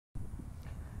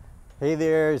Hey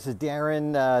there, this is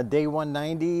Darren, day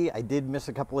 190. I did miss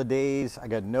a couple of days. I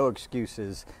got no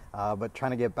excuses, but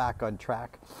trying to get back on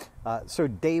track. So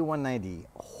day 190,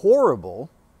 horrible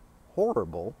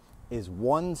is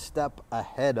one step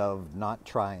ahead of not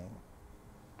trying.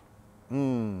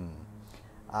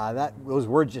 Those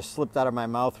words just slipped out of my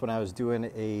mouth when I was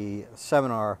doing a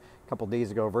seminar a couple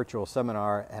days ago, a virtual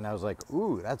seminar, and I was like,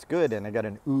 ooh, that's good. And I got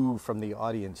an ooh from the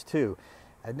audience too.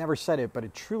 I'd never said it, but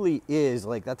it truly is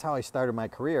like, that's how I started my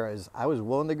career, is I was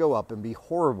willing to go up and be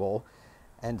horrible.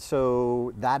 And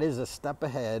so that is a step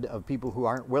ahead of people who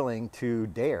aren't willing to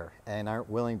dare and aren't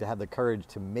willing to have the courage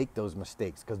to make those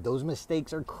mistakes, because those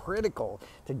mistakes are critical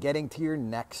to getting to your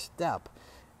next step.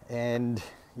 And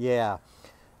yeah,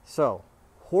 so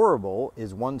horrible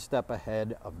is one step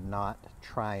ahead of not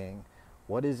trying.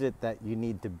 What is it that you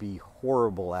need to be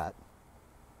horrible at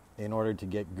in order to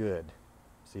get good?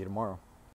 See you tomorrow.